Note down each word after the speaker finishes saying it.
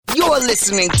You're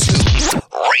listening to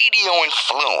Radio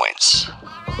Influence.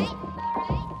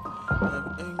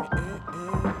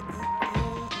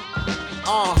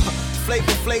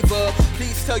 Flavor,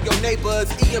 please tell your neighbors.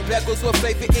 Ian Beckles with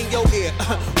flavor in your ear.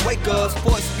 Wake up,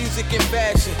 sports, music, and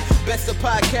fashion. Best of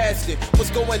podcasting.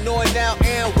 What's going on now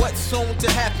and what's soon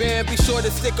to happen? Be sure to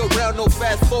stick around, no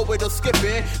fast forward or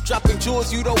skipping. Dropping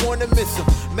jewels, you don't want to miss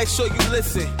them. Make sure you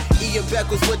listen. Ian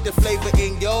Beckles with the flavor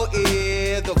in your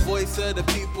ear. The voice of the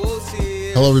people's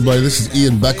here. Hello, everybody. This is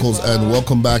Ian Beckles, and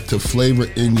welcome back to Flavor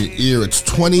in Your Ear. It's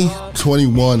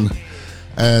 2021,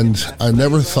 and I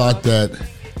never thought that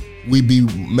we'd be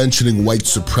mentioning white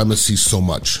supremacy so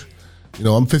much. You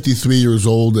know, I'm 53 years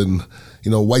old, and,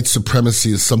 you know, white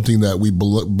supremacy is something that we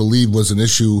believe was an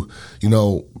issue, you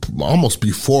know, almost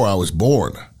before I was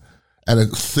born. And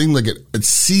it seemed like it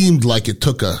seemed like it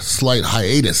took a slight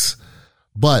hiatus,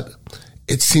 but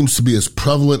it seems to be as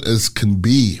prevalent as can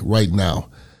be right now.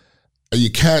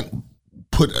 You can't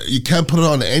put it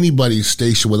on anybody's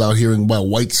station without hearing about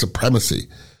white supremacy.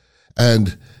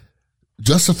 And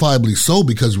justifiably so,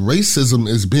 because racism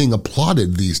is being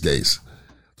applauded these days.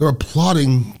 They're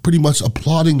pretty much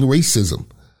applauding racism.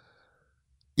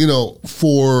 You know,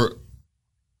 for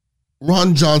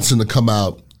Ron Johnson to come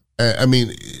out, I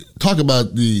mean, talk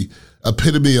about the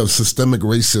epitome of systemic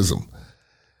racism.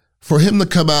 For him to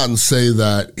come out and say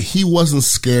that he wasn't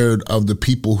scared of the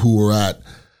people who were at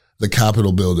the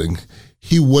Capitol building,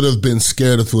 he would have been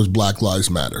scared if it was Black Lives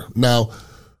Matter. Now,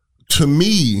 to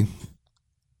me,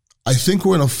 I think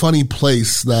we're in a funny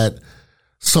place that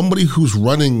somebody who's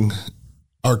running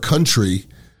our country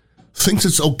thinks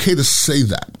it's okay to say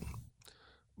that.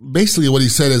 Basically, what he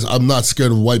said is, I'm not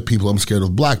scared of white people, I'm scared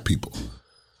of black people.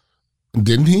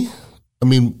 Didn't he? I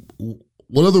mean,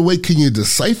 what other way can you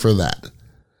decipher that?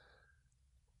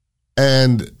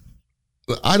 And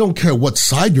I don't care what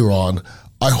side you're on,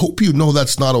 I hope you know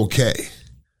that's not okay.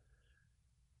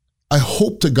 I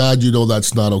hope to God you know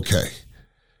that's not okay.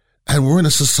 And we're in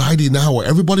a society now where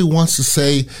everybody wants to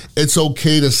say it's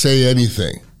okay to say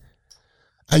anything.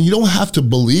 And you don't have to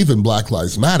believe in Black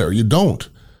Lives Matter. You don't.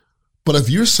 But if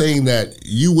you're saying that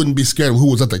you wouldn't be scared of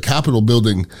who was at the Capitol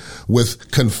building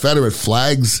with Confederate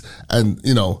flags and,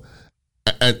 you know,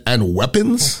 and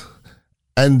weapons,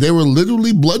 and they were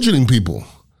literally bludgeoning people,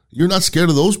 you're not scared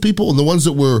of those people and the ones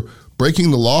that were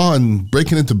breaking the law and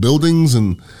breaking into buildings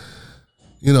and,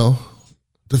 you know,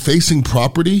 defacing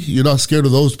property, you're not scared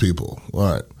of those people.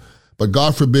 All right. But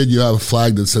God forbid you have a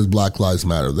flag that says Black Lives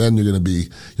Matter. Then you're going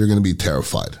to be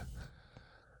terrified.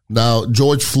 Now,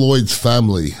 George Floyd's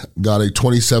family got a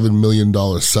 $27 million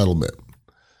settlement.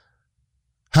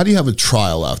 How do you have a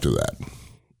trial after that?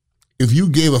 If you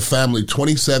gave a family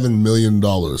 $27 million,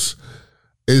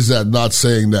 is that not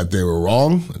saying that they were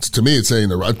wrong? To me, it's saying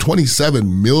they're right.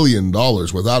 $27 million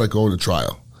without it going to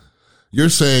trial. You're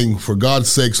saying, for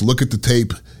God's sakes, look at the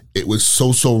tape. It was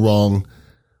so wrong.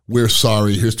 We're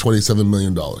sorry. Here's $27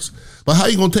 million. But how are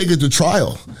you going to take it to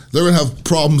trial? They're going to have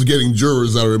problems getting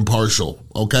jurors that are impartial,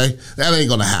 okay? That ain't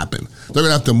going to happen. They're going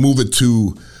to have to move it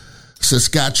to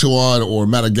Saskatchewan or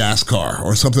Madagascar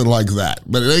or something like that.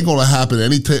 But it ain't going to happen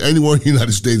anywhere in the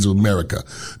United States of America.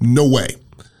 No way.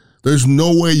 There's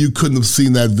no way you couldn't have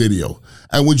seen that video.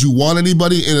 And would you want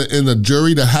anybody in a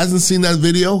jury that hasn't seen that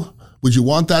video? Would you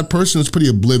want that person? It's a pretty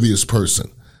oblivious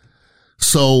person.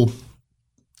 So,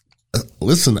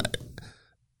 listen,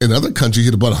 in other countries,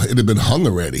 it'd have been hung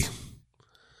already.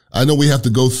 I know we have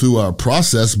to go through our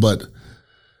process, but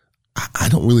I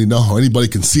don't really know how anybody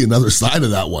can see another side of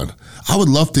that one. I would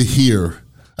love to hear,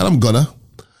 and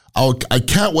I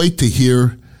can't wait to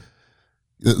hear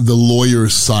the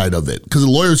lawyer's side of it, because the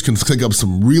lawyers can think up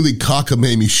some really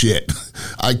cockamamie shit.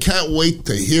 I can't wait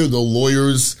to hear the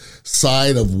lawyer's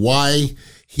side of why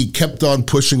he kept on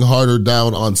pushing harder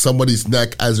down on somebody's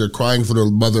neck as they're crying for their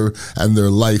mother and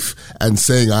their life and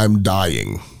saying, I'm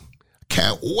dying.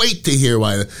 Can't wait to hear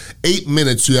why. 8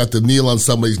 minutes you have to kneel on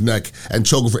somebody's neck and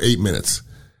choke them for 8 minutes.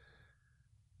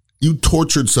 You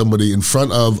tortured somebody in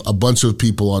front of a bunch of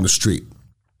people on the street.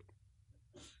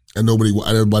 And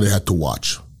everybody had to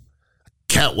watch.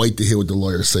 Can't wait to hear what the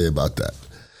lawyers say about that.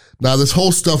 Now, this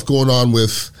whole stuff going on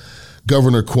with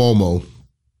Governor Cuomo,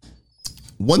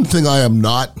 one thing I am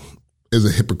not is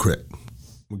a hypocrite.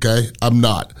 Okay? I'm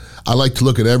not. I like to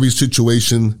look at every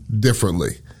situation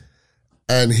differently.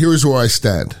 And here's where I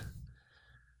stand.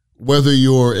 Whether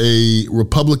you're a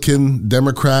Republican,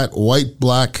 Democrat, white,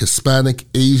 black, Hispanic,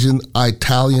 Asian,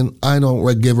 Italian, I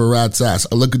don't give a rat's ass.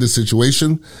 I look at the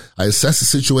situation, I assess the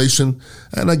situation,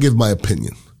 and I give my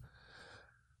opinion.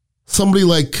 Somebody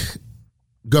like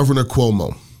Governor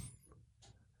Cuomo,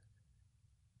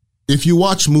 if you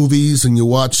watch movies and you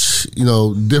watch,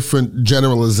 different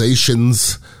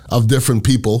generalizations of different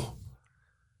people,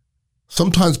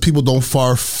 sometimes people don't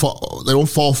fall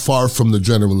far from the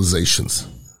generalizations.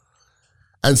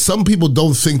 And some people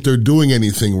don't think they're doing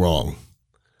anything wrong.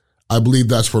 I believe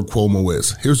that's where Cuomo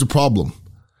is. Here's the problem.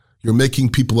 You're making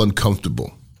people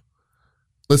uncomfortable.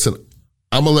 Listen,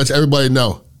 I'm going to let everybody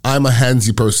know I'm a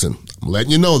handsy person. I'm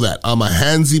letting you know that. I'm a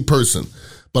handsy person.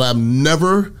 But I'm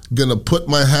never going to put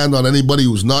my hand on anybody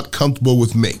who's not comfortable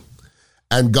with me.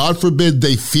 And God forbid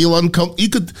they feel uncomfortable.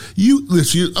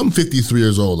 Listen, I'm 53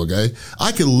 years old, okay?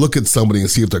 I can look at somebody and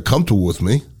see if they're comfortable with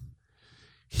me.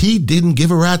 He didn't give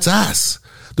a rat's ass.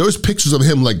 There's pictures of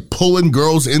him like pulling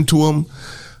girls into him,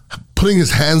 putting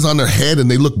his hands on their head, and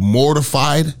they look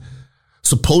mortified.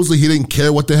 Supposedly he didn't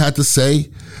care what they had to say.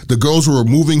 The girls were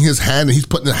removing his hand and he's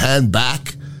putting the hand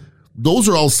back. Those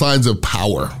are all signs of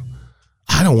power.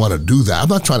 I don't want to do that. I'm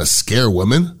not trying to scare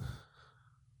women.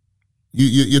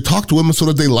 You talk to women so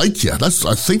that they like you. I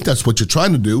think that's what you're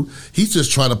trying to do. He's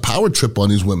just trying to power trip on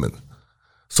these women.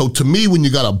 So to me, when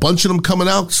you got a bunch of them coming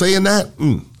out saying that,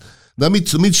 let me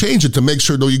change it to make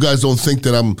sure, though, you guys don't think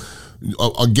that I'm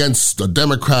against a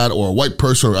Democrat or a white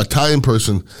person or Italian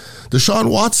person. Deshaun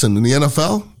Watson in the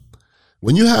NFL,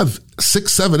 when you have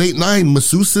 6, 7, 8, 9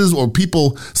 masseuses or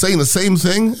people saying the same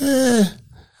thing,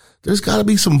 there's got to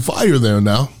be some fire there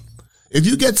now. If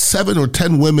you get 7 or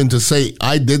 10 women to say,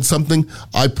 I did something,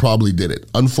 I probably did it,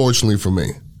 unfortunately for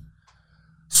me.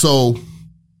 So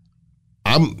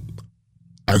I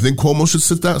think Cuomo should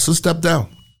step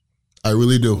down. I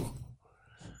really do.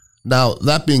 Now,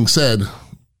 that being said,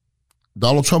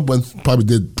 Donald Trump probably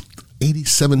did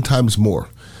 87 times more,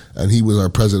 and he was our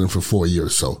president for 4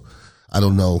 years. So I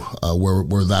don't know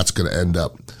where that's going to end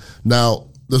up. Now,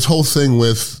 this whole thing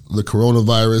with the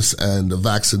coronavirus and the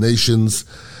vaccinations,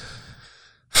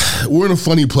 we're in a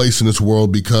funny place in this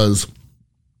world because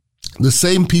the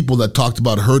same people that talked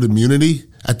about herd immunity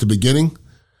at the beginning,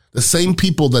 the same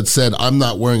people that said, I'm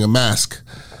not wearing a mask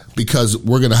because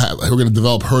we're going to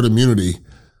develop herd immunity,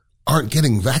 aren't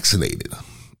getting vaccinated.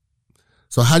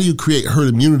 So how do you create herd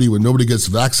immunity when nobody gets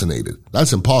vaccinated?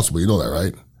 That's impossible. You know that,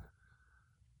 right?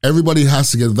 Everybody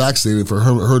has to get vaccinated for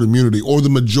herd immunity, or the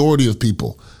majority of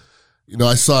people.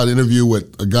 I saw an interview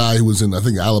with a guy who was in, I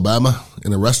think, Alabama,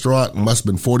 in a restaurant. There must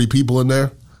have been 40 people in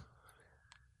there.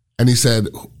 And he said,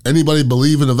 anybody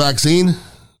believe in a vaccine?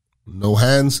 No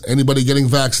hands. Anybody getting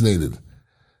vaccinated?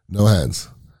 No hands.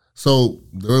 So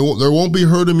there won't be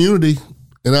herd immunity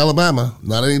in Alabama,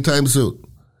 not anytime soon.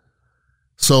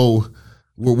 So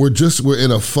we're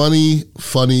in a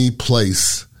funny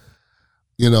place.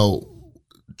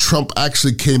 Trump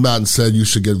actually came out and said you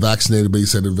should get vaccinated, but he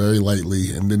said it very lightly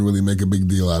and didn't really make a big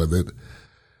deal out of it.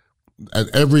 And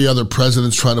every other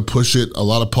president's trying to push it. A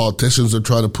lot of politicians are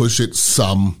trying to push it,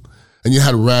 some. And you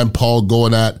had Rand Paul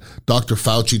going at Dr.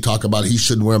 Fauci, talk about he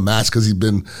shouldn't wear a mask because he's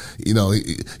been,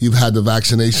 you've had the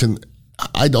vaccination.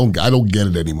 I don't get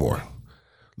it anymore.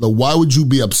 Now, why would you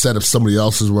be upset if somebody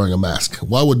else is wearing a mask?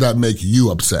 Why would that make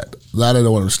you upset? That I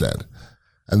don't understand.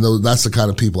 And that's the kind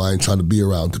of people I ain't trying to be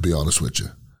around, to be honest with you.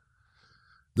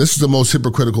 This is the most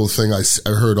hypocritical thing I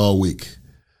heard all week.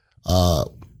 The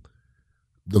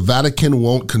Vatican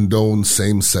won't condone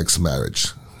same-sex marriage.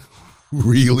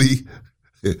 Really?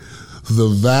 The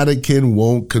Vatican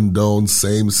won't condone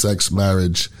same-sex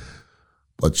marriage,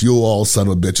 but you all son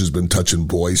of a bitch has been touching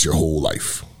boys your whole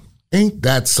life. Ain't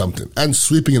that something? And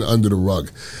sweeping it under the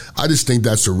rug. I just think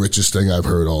that's the richest thing I've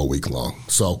heard all week long.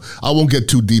 So I won't get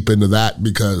too deep into that,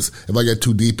 because if I get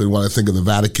too deep in what I think of the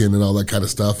Vatican and all that kind of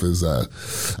stuff, is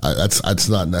that's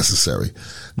not necessary.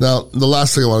 Now, the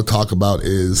last thing I want to talk about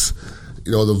is,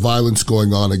 the violence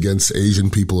going on against Asian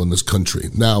people in this country.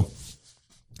 Now,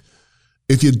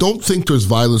 if you don't think there's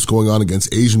violence going on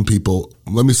against Asian people,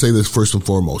 let me say this first and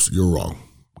foremost. You're wrong,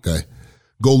 okay?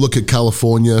 Go look at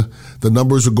California. The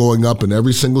numbers are going up in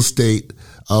every single state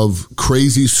of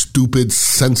crazy, stupid,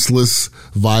 senseless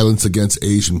violence against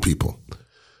Asian people.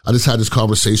 I just had this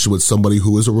conversation with somebody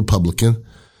who is a Republican,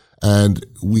 and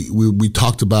we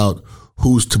talked about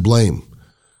who's to blame.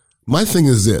 My thing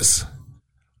is this.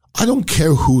 I don't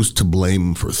care who's to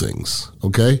blame for things,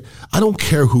 okay? I don't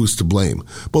care who's to blame.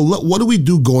 But what do we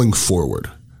do going forward?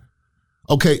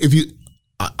 Okay,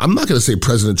 I'm not going to say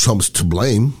President Trump's to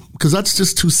blame, because that's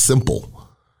just too simple.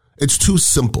 It's too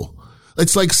simple.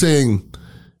 It's like saying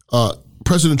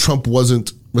President Trump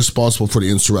wasn't responsible for the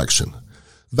insurrection.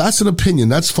 That's an opinion.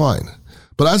 That's fine.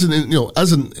 But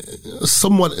as a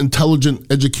somewhat intelligent,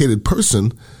 educated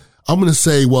person, I'm going to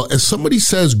say, well, if somebody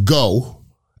says go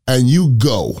and you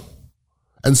go,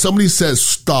 and somebody says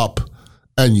stop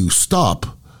and you stop,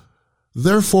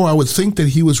 Therefore, I would think that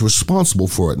he was responsible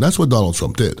for it. And that's what Donald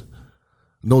Trump did.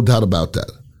 No doubt about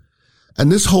that. And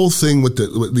this whole thing with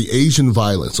the Asian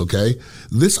violence, okay,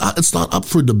 it's not up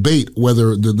for debate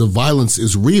whether the violence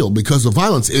is real, because the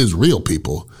violence is real,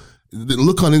 people.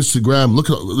 Look on Instagram.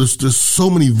 There's so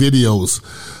many videos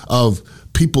of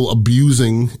people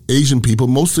abusing Asian people,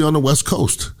 mostly on the West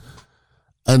Coast.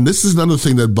 And this is another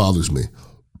thing that bothers me.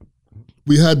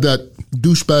 We had that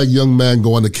douchebag young man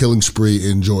go on a killing spree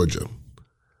in Georgia,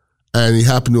 and he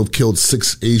happened to have killed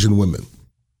 6 Asian women.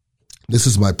 This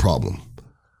is my problem.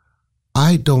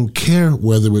 I don't care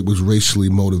whether it was racially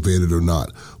motivated or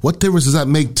not. What difference does that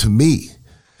make to me?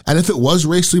 And if it was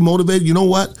racially motivated, you know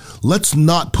what? Let's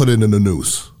not put it in the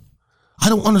news. I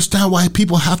don't understand why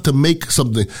people have to make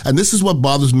something. And this is what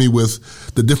bothers me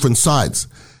with the different sides.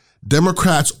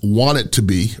 Democrats want it to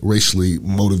be racially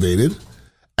motivated,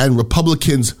 and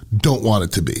Republicans don't want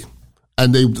it to be.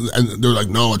 And they're like,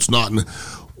 no, it's not.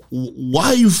 Why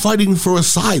are you fighting for a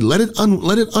side? Let it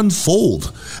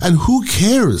unfold. And who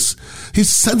cares? He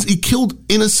killed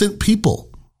innocent people.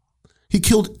 He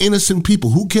killed innocent people.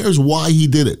 Who cares why he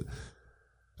did it?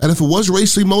 And if it was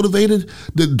racially motivated,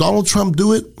 did Donald Trump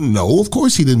do it? No, of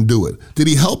course he didn't do it. Did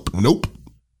he help? Nope.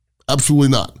 Absolutely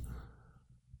not.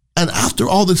 And after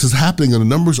all this is happening and the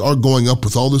numbers are going up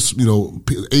with all this,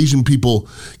 Asian people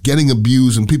getting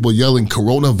abused and people yelling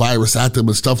coronavirus at them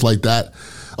and stuff like that.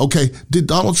 Okay, did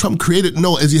Donald Trump create it?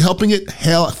 No. Is he helping it?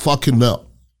 Hell fucking no.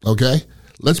 Okay?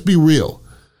 Let's be real.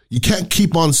 You can't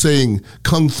keep on saying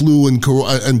Kung Flu and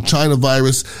China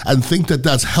virus and think that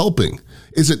that's helping.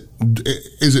 Is it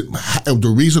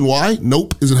the reason why?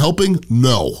 Nope. Is it helping?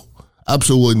 No.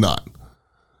 Absolutely not.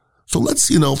 So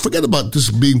let's, forget about this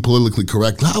being politically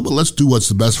correct. How about let's do what's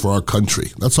the best for our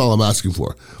country? That's all I'm asking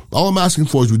for. All I'm asking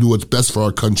for is we do what's best for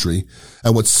our country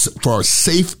and what's for our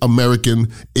safe American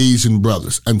Asian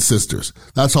brothers and sisters.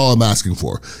 That's all I'm asking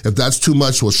for. If that's too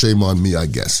much, well, shame on me, I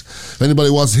guess. If anybody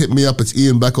wants to hit me up, it's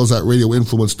Ian Beckles at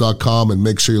radioinfluence.com, and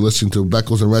make sure you're listening to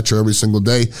Beckles and Retro every single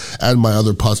day and my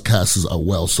other podcasts as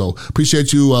well. So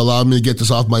appreciate you allowing me to get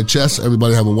this off my chest.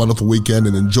 Everybody have a wonderful weekend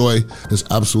and enjoy this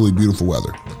absolutely beautiful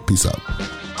weather. Peace out.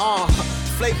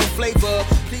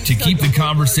 To keep the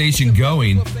conversation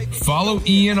going, follow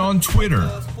Ian on Twitter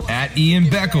at Ian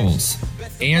Beckles,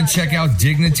 and check out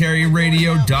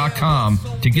dignitaryradio.com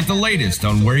to get the latest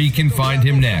on where you can find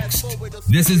him next.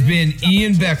 This has been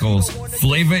Ian Beckles,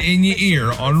 Flavor in Your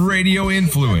Ear on Radio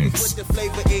Influence. The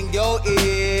flavor in your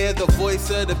ear, the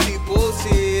voice of the people's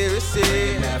here. It's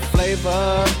in that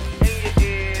flavor.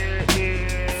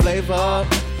 Flavor.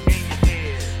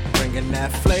 Bringing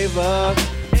that flavor.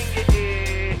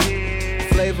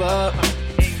 Flavor.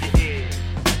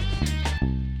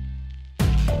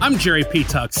 I'm Jerry P.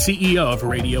 Tuck, CEO of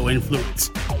Radio Influence.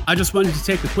 I just wanted to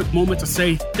take a quick moment to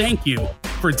say thank you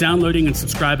for downloading and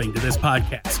subscribing to this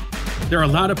podcast. There are a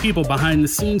lot of people behind the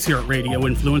scenes here at Radio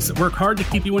Influence that work hard to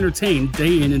keep you entertained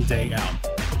day in and day out.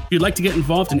 If you'd like to get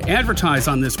involved and advertise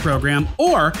on this program,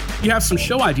 or you have some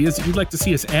show ideas that you'd like to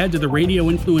see us add to the Radio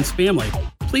Influence family,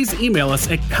 please email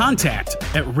us at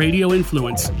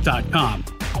contact@radioinfluence.com.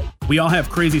 We all have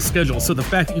crazy schedules, so the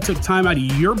fact that you took time out of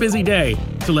your busy day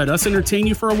to let us entertain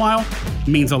you for a while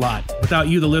means a lot. Without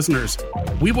you, the listeners,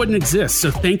 we wouldn't exist,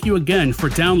 so thank you again for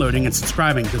downloading and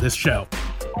subscribing to this show.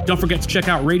 Don't forget to check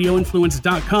out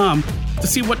radioinfluence.com to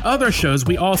see what other shows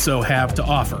we also have to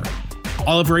offer.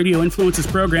 All of Radio Influence's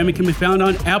programming can be found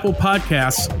on Apple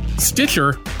Podcasts,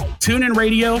 Stitcher, TuneIn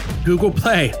Radio, Google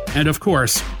Play, and of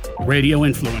course,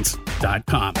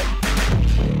 radioinfluence.com.